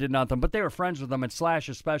Crows never did nothing, but they were friends with them, and Slash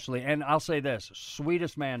especially. And I'll say this,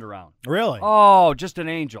 sweetest man around. Really? Oh, just an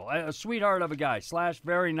angel. A sweetheart of a guy. Slash,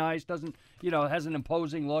 very nice. Doesn't, has an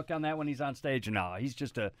imposing look on that when he's on stage. No, he's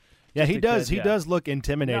just Yeah, Just he a does. kid, He does look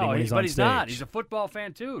intimidating when he's on but he's stage. not. He's a football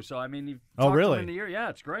fan too. So I mean, you've Oh, talked to really? him in the year. Yeah,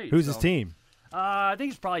 it's great. Who's his team? I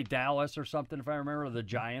think it's probably Dallas or something, if I remember, or the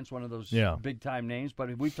Giants, one of those big-time names.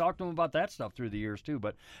 But we've talked to him about that stuff through the years, too.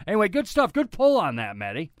 But anyway, good stuff. Good pull on that,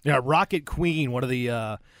 Matty. Yeah, Rocket Queen, one of the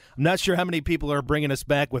I'm not sure how many people are bringing us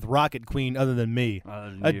back with Rocket Queen other than me.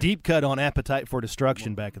 A deep cut on Appetite for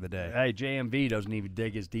Destruction back in the day. Hey, JMV doesn't even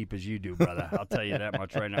dig as deep as you do, brother. I'll tell you that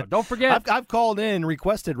much right now. Don't forget. I've called in,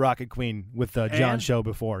 requested Rocket Queen with John's show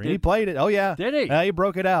before. And he played it. Oh, yeah. Did he? He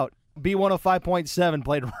broke it out. B105.7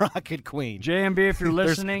 played Rocket Queen. JMB, if you're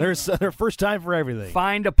listening, there's first time for everything.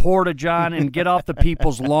 Find a Porta-John and get off the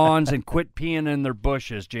people's lawns and quit peeing in their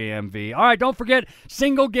bushes, JMV. All right, don't forget,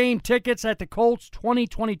 single game tickets at the Colts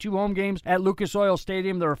 2022 home games at Lucas Oil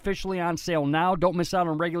Stadium. They're officially on sale now. Don't miss out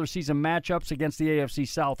on regular season matchups against the AFC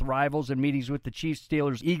South rivals and meetings with the Chiefs,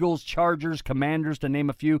 Steelers, Eagles, Chargers, Commanders, to name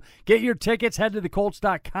a few. Get your tickets. Head to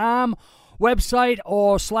thecolts.com. website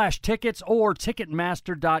or /tickets or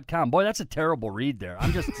Ticketmaster.com. Boy, that's a terrible read there.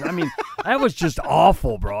 That was just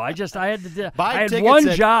awful, bro. I had one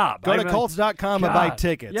job. Go to Colts.com and buy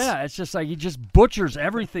tickets. Yeah, it's just like he just butchers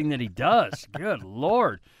everything that he does. Good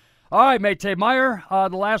Lord. All right, Mate Meyer,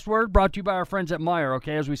 the last word brought to you by our friends at Meyer,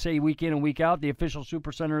 okay? As we say week in and week out, the official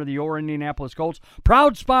supercenter of your Indianapolis Colts,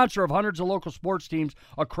 proud sponsor of hundreds of local sports teams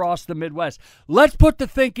across the Midwest. Let's put the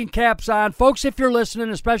thinking caps on. Folks, if you're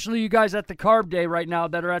listening, especially you guys at the Carb Day right now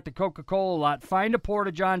that are at the Coca-Cola lot, find a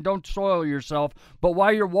Porta-John. Don't soil yourself. But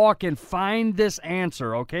while you're walking, find this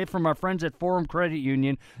answer, okay, from our friends at Forum Credit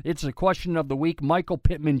Union. It's a question of the week, Michael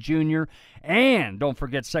Pittman Jr., and don't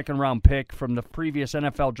forget second-round pick from the previous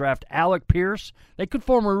NFL draft, Alec Pierce. They could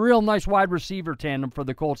form a real nice wide receiver tandem for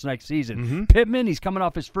the Colts next season. Mm-hmm. Pittman, he's coming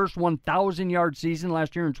off his first 1,000-yard season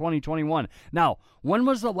last year in 2021. Now, when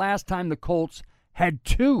was the last time the Colts had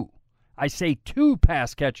two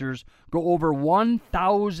pass catchers go over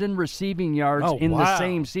 1,000 receiving yards in the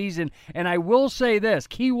same season? And I will say this,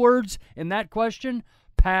 keywords in that question,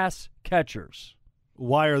 pass catchers.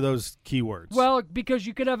 Why are those keywords? Well, because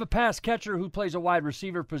you could have a pass catcher who plays a wide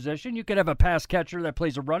receiver position. You could have a pass catcher that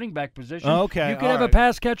plays a running back position. Okay, you could have a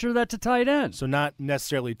pass catcher that's a tight end. So not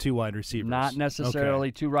necessarily two wide receivers. Not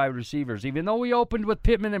necessarily two wide receivers. Even though we opened with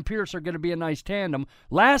Pittman and Pierce are going to be a nice tandem.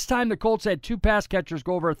 Last time the Colts had two pass catchers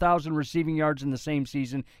go over 1,000 receiving yards in the same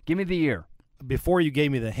season. Give me the year. Before you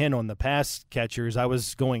gave me the hint on the pass catchers, I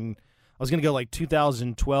was going to go like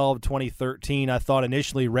 2012, 2013. I thought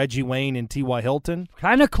initially Reggie Wayne and T.Y. Hilton.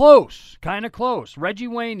 Kind of close. Reggie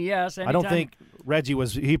Wayne, yes. I don't think Reggie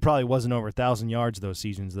he probably wasn't over 1,000 yards those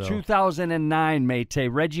seasons, though. 2009, Mate.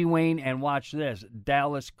 Reggie Wayne and watch this,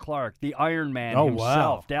 Dallas Clark, the Iron Man himself.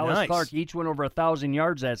 Wow. Dallas Clark each went over 1,000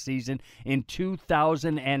 yards that season in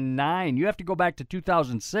 2009. You have to go back to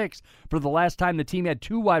 2006 for the last time the team had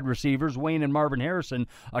two wide receivers. Wayne and Marvin Harrison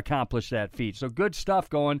accomplished that feat. So good stuff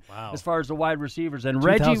going as far as the wide receivers. And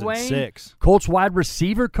Reggie Wayne, Colts wide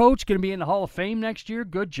receiver coach, going to be in the Hall of Fame next year.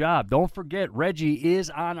 Good job. Don't forget, Reggie is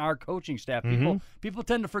on our coaching staff. People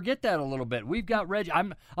tend to forget that a little bit. We've got Reggie.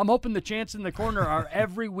 I'm hoping the chants in the corner are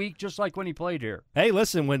every week, just like when he played here. Hey,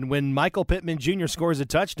 listen, when Michael Pittman Jr. scores a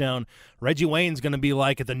touchdown, Reggie Wayne's going to be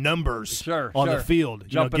like at the numbers on the field.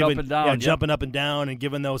 Jumping up and down. Yeah, jumping up and down and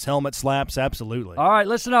giving those helmet slaps, absolutely. All right,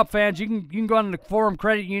 listen up, fans. You can go on the Forum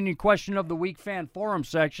Credit Union Question of the Week fan forum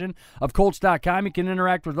section of Colts.com. You can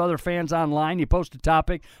interact with other fans online. You post a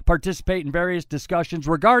topic, participate in various discussions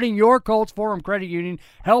regarding your Colts. Forum Credit Union,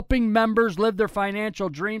 helping members live their financial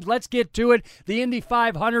dreams. Let's get to it. The Indy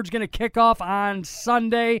 500 is going to kick off on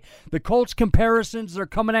Sunday. The Colts comparisons are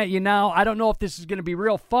coming at you now. I don't know if this is going to be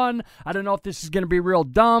real fun. I don't know if this is going to be real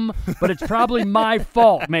dumb, but it's probably my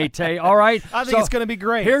fault, Mate. All right? I think it's going to be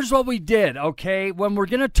great. Here's what we did, okay? When we're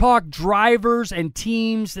going to talk drivers and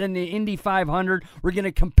teams in the Indy 500, we're going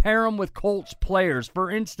to compare them with Colts players.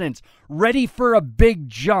 For instance, ready for a big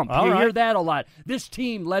jump. You hear that a lot. This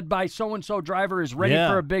team led by so-and-so driver is ready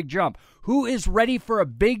for a big jump. Who is ready for a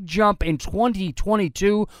big jump in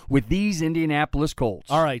 2022 with these Indianapolis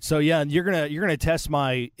Colts? All right, so you're gonna test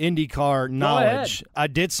my IndyCar knowledge. I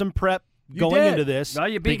did some prep going into this. No,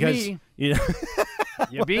 you beat me. You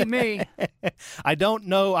beat me. I don't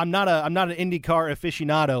know. I'm not an IndyCar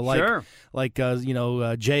aficionado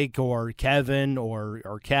like Jake or Kevin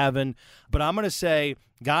or Kevin, but I'm going to say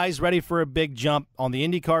guys ready for a big jump on the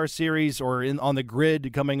IndyCar series or on the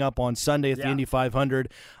grid coming up on Sunday at the Indy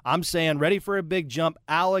 500. I'm saying ready for a big jump,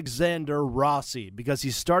 Alexander Rossi, because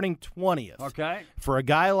he's starting 20th. Okay. For a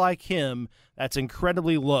guy like him, that's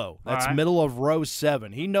incredibly low. That's middle of row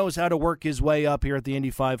 7. He knows how to work his way up here at the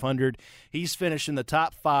Indy 500. He's finished in the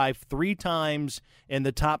top 5 3 times, in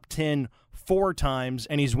the top 10 4 times,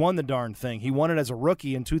 and he's won the darn thing. He won it as a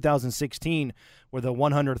rookie in 2016 with a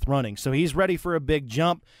 100th running. So he's ready for a big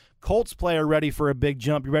jump. Colts player ready for a big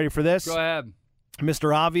jump. You ready for this? Go ahead.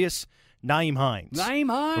 Mr. Obvious, Nyheim Hines. Nyheim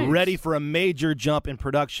Hines. Ready for a major jump in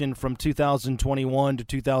production from 2021 to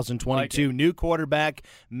 2022. Like new quarterback,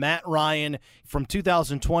 Matt Ryan. From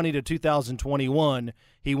 2020 to 2021,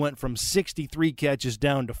 he went from 63 catches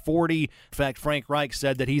down to 40. In fact, Frank Reich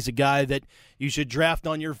said that he's a guy that you should draft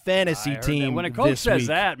on your fantasy team. When a coach this says week.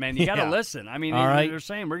 that, man, you got to listen. I mean, All right. they're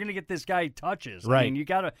saying we're going to get this guy touches. Right. I mean, you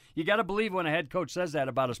got to believe when a head coach says that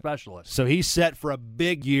about a specialist. So he's set for a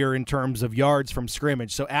big year in terms of yards from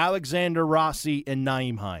scrimmage. So Alexander Rossi and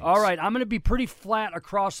Nyheim Hines. All right, I'm going to be pretty flat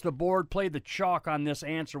across the board, play the chalk on this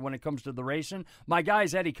answer when it comes to the racing. My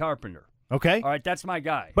guy's Eddie Carpenter. Okay. All right, that's my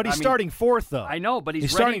guy. But he's starting 4th, though. I know, but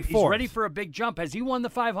he's starting ready. 4th. He's ready for a big jump. Has he won the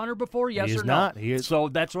 500 before? Yes He or is no? not. He is. So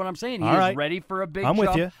that's what I'm saying. He All is right. ready for a big I'm jump.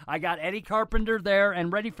 with you. I got Eddie Carpenter there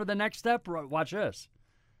and ready for the next step. Watch this.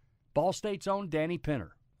 Ball State's own Danny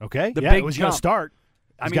Pinner. Okay. The yeah, big he's going jump. to start.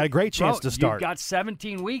 He's got a great chance to start. You've got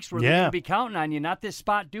 17 weeks where they're going to be counting on you, not this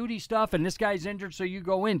spot duty stuff, and this guy's injured, so you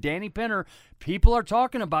go in. Danny Pinner, people are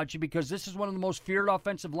talking about you because this is one of the most feared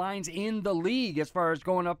offensive lines in the league as far as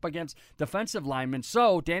going up against defensive linemen.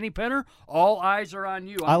 So, Danny Pinner, all eyes are on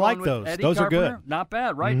you. I like going with those. Eddie Those are Carpenter. good. Not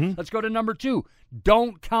bad, right? Mhm. Let's go to number 2.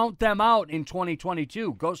 Don't count them out in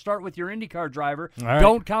 2022. Go start with your IndyCar driver. All right.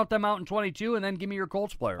 Don't count them out in 22, and then give me your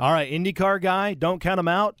Colts player. All right, IndyCar guy, don't count him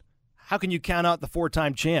out. How can you count out the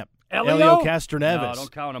 4-time champ? Elio Castroneves. No,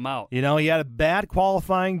 don't count him out. You know, he had a bad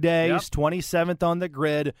qualifying day. Yep. He's 27th on the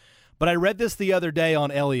grid. But I read this the other day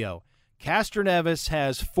on Elio. Castroneves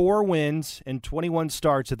has 4 wins and 21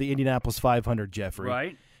 starts at the Indianapolis 500, Jeffrey.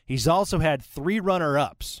 Right. He's also had 3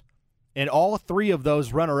 runner-ups, and all 3 of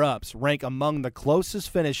those runner-ups rank among the closest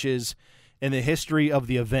finishes in the history of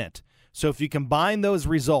the event. So if you combine those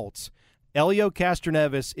results, Elio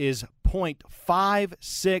Castroneves is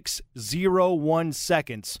 0.5601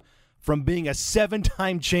 seconds from being a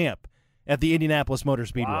 7-time champ at the Indianapolis Motor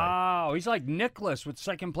Speedway. Wow, he's like Nicholas with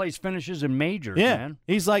second-place finishes in majors, Yeah, man.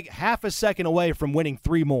 he's like half a second away from winning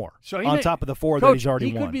 3 more So on top of the 4 that Coach, he's already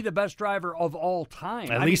he won. could be the best driver of all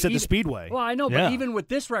time. At least at the Speedway. Well, I know, Yeah. but even with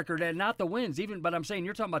this record and not the wins, but I'm saying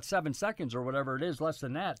you're talking about 7 seconds or whatever it is, less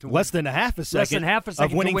than that. Less than a half a second. Less than half a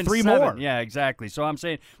second of winning to win 3 7. more. Yeah, exactly. So I'm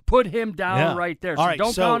saying put him down Yeah. right there. All So right,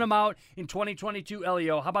 don't so- count him out in 2022,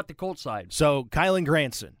 Elio. How about the Colts side? So Kylan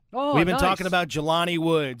Granson. Oh, We've been nice. talking about Jelani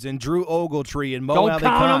Woods and Drew Ogletree and Mo Don't Alley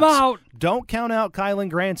count 'em Cox. out. Don't count out Kylan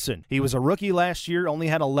Granson. He was a rookie last year, only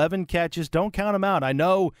had 11 catches. Don't count him out. I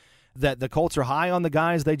know that the Colts are high on the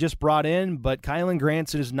guys they just brought in, but Kylan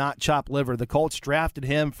Granson is not chopped liver. The Colts drafted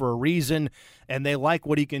him for a reason, and they like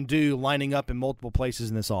what he can do lining up in multiple places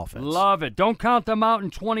in this offense. Love it. Don't count them out in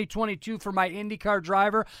 2022 for my IndyCar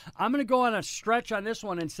driver. I'm going to go on a stretch on this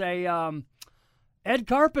one and say Ed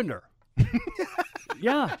Carpenter.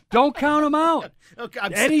 Yeah, don't count him out. Okay,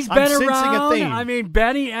 Eddie's I'm been sensing around.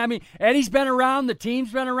 a theme. Eddie's been around. The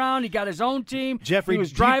team's been around. He got his own team. Jeffrey, he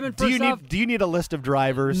was driving for stuff. do you need a list of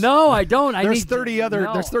drivers? No, I don't. There's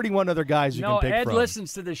 31 other guys you no, can pick Ed from.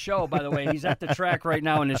 listens to the show, by the way. He's at the track right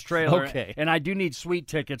now in his trailer. Okay. And I do need sweet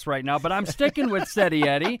tickets right now, but I'm sticking with Steady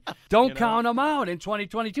Eddie. Don't count him out in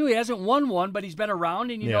 2022. He hasn't won one, but he's been around,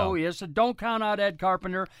 and you know who he is. So don't count out Ed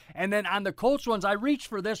Carpenter. And then on the Colts ones, I reached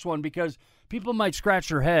for this one because people might scratch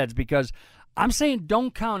their heads because I'm saying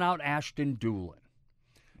don't count out Ashton Doolin.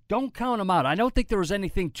 Don't count him out. I don't think there was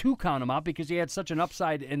anything to count him out because he had such an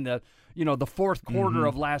upside in the fourth quarter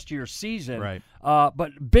of last year's season. Right.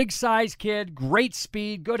 But big size kid, great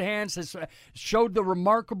speed, good hands. Has showed the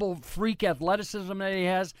remarkable freak athleticism that he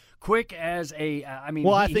has. Quick as a,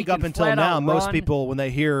 I think up until now, most people, when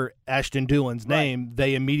they hear Ashton Doolin's name,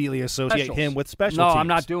 they immediately associate Specials. him with special No, teams. I'm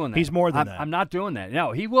not doing that. He's more than that. I'm not doing that.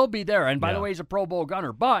 No, he will be there. And by the way, he's a Pro Bowl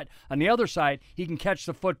gunner. But on the other side, he can catch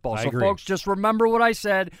the football. I So, agree. folks, just remember what I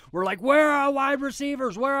said. We're like, where are wide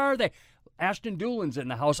receivers? Where are they? Ashton Doolin's in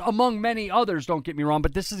the house, among many others, don't get me wrong,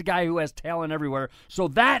 but this is a guy who has talent everywhere. So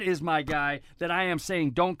that is my guy that I am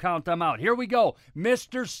saying don't count them out. Here we go.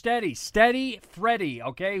 Mr. Steady Freddy,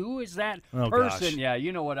 okay? Who is that person? Gosh. Yeah,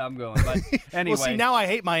 you know what I'm going. But anyway. Well, see, now I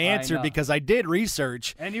hate my answer know. because I did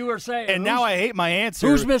research, And you were saying. and now I hate my answer.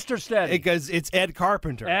 Who's Mr. Steady? Because it's Ed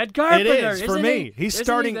Carpenter. Ed Carpenter. It is for Isn't me. he? He's Isn't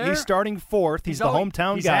starting. he there? He's starting 4th. He's the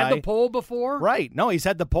hometown he's guy. had the pole before. Right. No, he's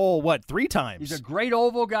had the pole 3 times. He's a great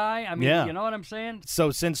oval guy. I mean, Yeah. you know what I'm saying? So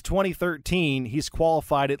since 2013, he's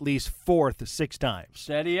qualified at least 4th 6 times.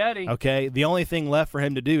 Steady Eddie. Okay, the only thing left for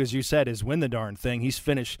him to do, as you said, is win the darn thing. He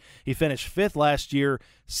finished 5th last year,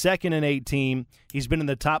 2nd in 18. He's been in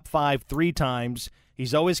the top 5 3 times.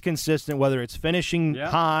 He's always consistent, whether it's finishing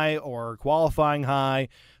high or qualifying high.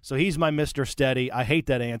 So he's my Mr. Steady. I hate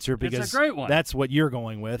that answer because it's a great one. That's what you're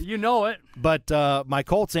going with. You know it. But my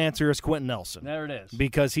Colts answer is Quentin Nelson. There it is.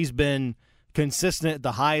 Because he's been consistent at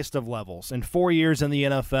the highest of levels. In 4 years in the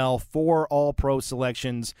NFL, 4 All-Pro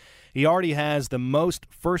selections. He already has the most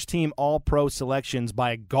first-team All-Pro selections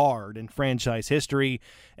by a guard in franchise history,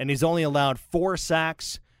 and he's only allowed 4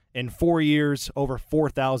 sacks in 4 years, over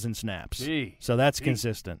 4,000 snaps. So that's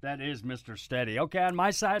consistent. That is Mr. Steady. Okay, on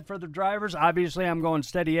my side for the drivers, obviously I'm going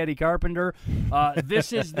Steady Eddie Carpenter.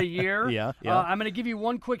 This is the year. Yeah. I'm going to give you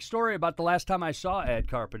one quick story about the last time I saw Ed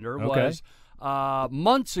Carpenter. Was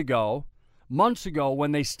months ago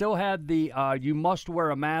when they still had the you must wear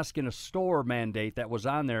a mask in a store mandate that was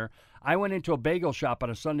on there. I went into a bagel shop on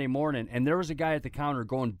a Sunday morning, and there was a guy at the counter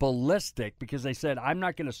going ballistic because they said, I'm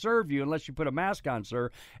not going to serve you unless you put a mask on, sir.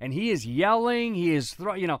 And he is yelling. He is,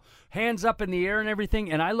 hands up in the air and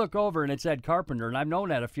everything. And I look over, and it's Ed Carpenter, and I've known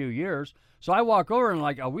that a few years. So I walk over and I'm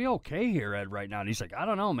like, are we okay here, Ed, right now? And he's like, I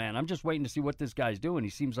don't know, man. I'm just waiting to see what this guy's doing. He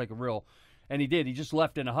seems like a real... And he did. He just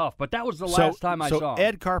left in a huff. But that was the last time I saw him. So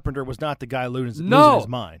Ed Carpenter was not the guy losing his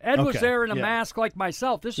mind. Ed was there in a mask like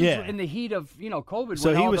myself. This was in the heat of COVID.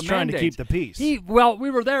 So he was trying to keep the peace. We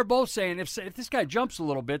were there both saying if this guy jumps a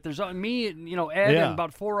little bit, there's me, Ed, and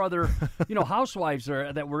about 4 other housewives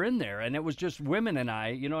that were in there, and it was just women and I.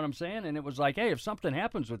 You know what I'm saying? And it was like, hey, if something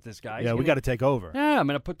happens with this guy, we got to take over. Yeah, I'm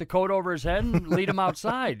going to put the coat over his head and lead him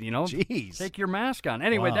outside. Jeez, take your mask on.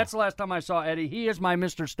 Anyway, that's the last time I saw Eddie. He is my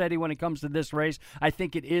Mr. Steady when it comes to this race. I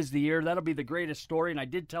think it is the year. That'll be the greatest story, and I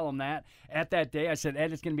did tell him that at that day. I said,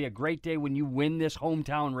 Ed, it's going to be a great day when you win this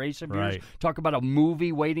hometown race of yours. Talk about a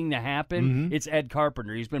movie waiting to happen. Mm-hmm. It's Ed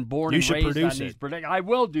Carpenter. He's been born and raised on these predictions. I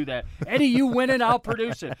will do that. Eddie, you win it, I'll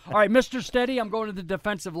produce it. All right, Mr. Steady, I'm going to the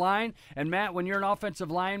defensive line. And, Matt, when you're an offensive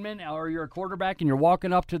lineman or you're a quarterback and you're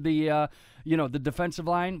walking up to the the defensive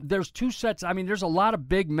line, there's 2 sets. I mean, there's a lot of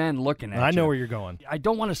big men looking at you. I know where you're going. I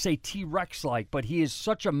don't want to say T-Rex-like, but he is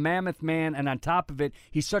such a mammoth man, and on top of it,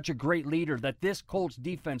 he's such a great leader that this Colts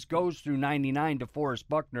defense goes through 99 to Forrest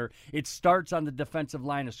Buckner. It starts on the defensive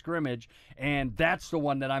line of scrimmage, and that's the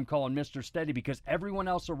one that I'm calling Mr. Steady because everyone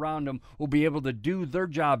else around him will be able to do their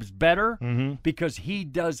jobs better because he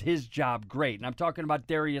does his job great. And I'm talking about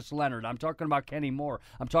Darius Leonard. I'm talking about Kenny Moore.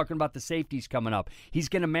 I'm talking about the safeties coming up. He's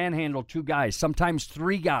going to manhandle 2 guys, sometimes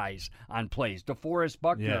 3 guys on plays. DeForest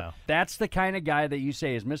Buckner. Yeah. That's the kind of guy that you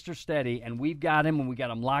say is Mr. Steady, and we've got him, and we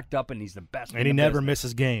got him locked up, and he's the best. And he never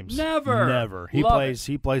misses games. Never. He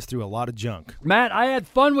plays through a lot of junk. Matt, I had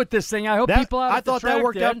fun with this thing. I hope people out at the track that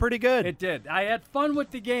worked out pretty good. It did. I had fun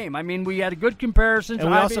with the game. I mean, we had a good comparison. And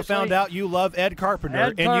we also found out you love Ed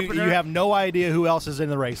Carpenter. You have no idea who else is in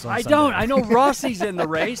the race on Sunday. Don't. I know Rossi's in the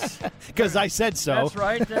race. Because I said so. That's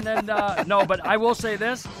right. And then, no, but I will say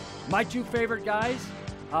this. My 2 favorite guys,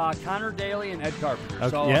 Connor Daly and Ed Carpenter.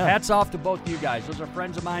 So hats off to both you guys. Those are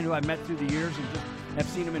friends of mine who I met through the years and just have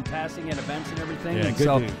seen them in passing at events and everything. Yeah, and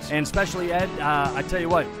good dudes. And especially Ed, I tell you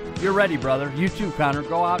what, you're ready, brother. You too, Connor.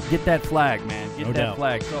 Go out, get that flag, man. Get that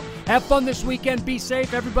flag. So have fun this weekend. Be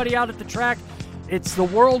safe. Everybody out at the track. It's the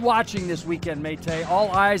world watching this weekend, Maytay.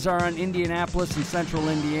 All eyes are on Indianapolis and Central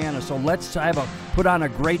Indiana, so let's put on a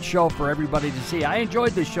great show for everybody to see. I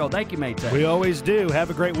enjoyed this show. Thank you, Maytay. We always do. Have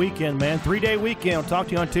a great weekend, man. 3-day weekend. I'll talk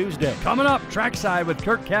to you on Tuesday. Coming up, Trackside with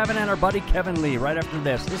Kirk Cavan and our buddy Kevin Lee right after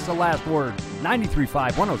this. This is The Last Word.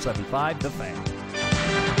 93.5, 107.5, The Fan.